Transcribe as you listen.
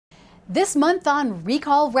This month on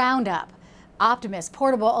Recall Roundup, Optimus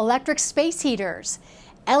portable electric space heaters,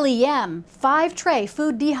 LEM 5-tray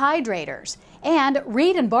food dehydrators, and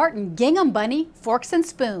Reed and Barton gingham bunny forks and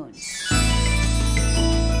spoons.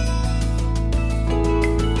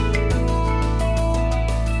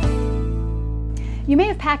 You may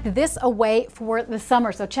have packed this away for the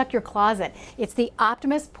summer, so check your closet. It's the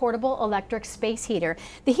Optimus portable electric space heater.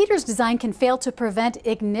 The heater's design can fail to prevent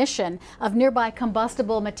ignition of nearby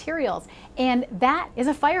combustible materials, and that is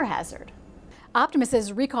a fire hazard. Optimus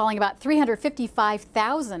is recalling about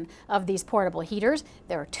 355,000 of these portable heaters.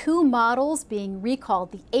 There are two models being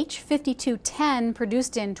recalled, the H5210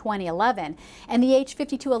 produced in 2011 and the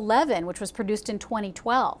H5211 which was produced in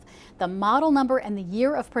 2012. The model number and the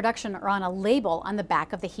year of production are on a label on the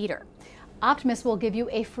back of the heater. Optimus will give you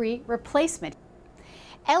a free replacement.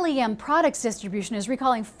 LEM Products Distribution is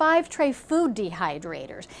recalling 5-tray food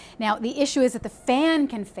dehydrators. Now, the issue is that the fan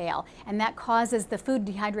can fail, and that causes the food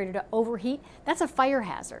dehydrator to overheat. That's a fire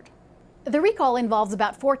hazard. The recall involves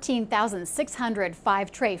about 14,600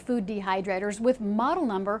 5-tray food dehydrators with model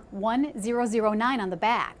number 1009 on the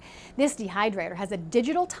back. This dehydrator has a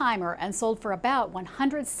digital timer and sold for about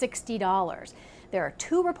 $160. There are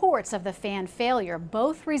two reports of the fan failure,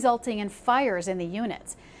 both resulting in fires in the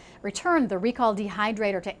units. Return the recalled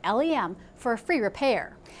dehydrator to LEM for a free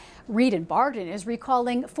repair. Reed and Barton is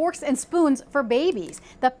recalling forks and spoons for babies.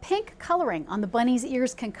 The pink coloring on the bunny's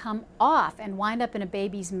ears can come off and wind up in a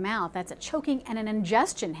baby's mouth. That's a choking and an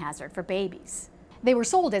ingestion hazard for babies. They were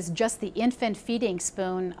sold as just the infant feeding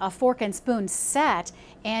spoon, a fork and spoon set,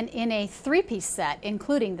 and in a 3-piece set,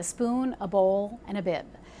 including the spoon, a bowl, and a bib.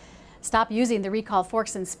 Stop using the recalled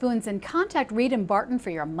forks and spoons and contact Reed and Barton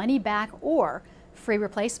for your money back or free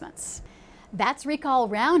replacements. That's Recall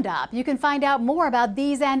Roundup. You can find out more about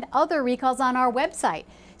these and other recalls on our website,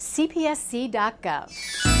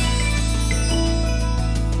 cpsc.gov.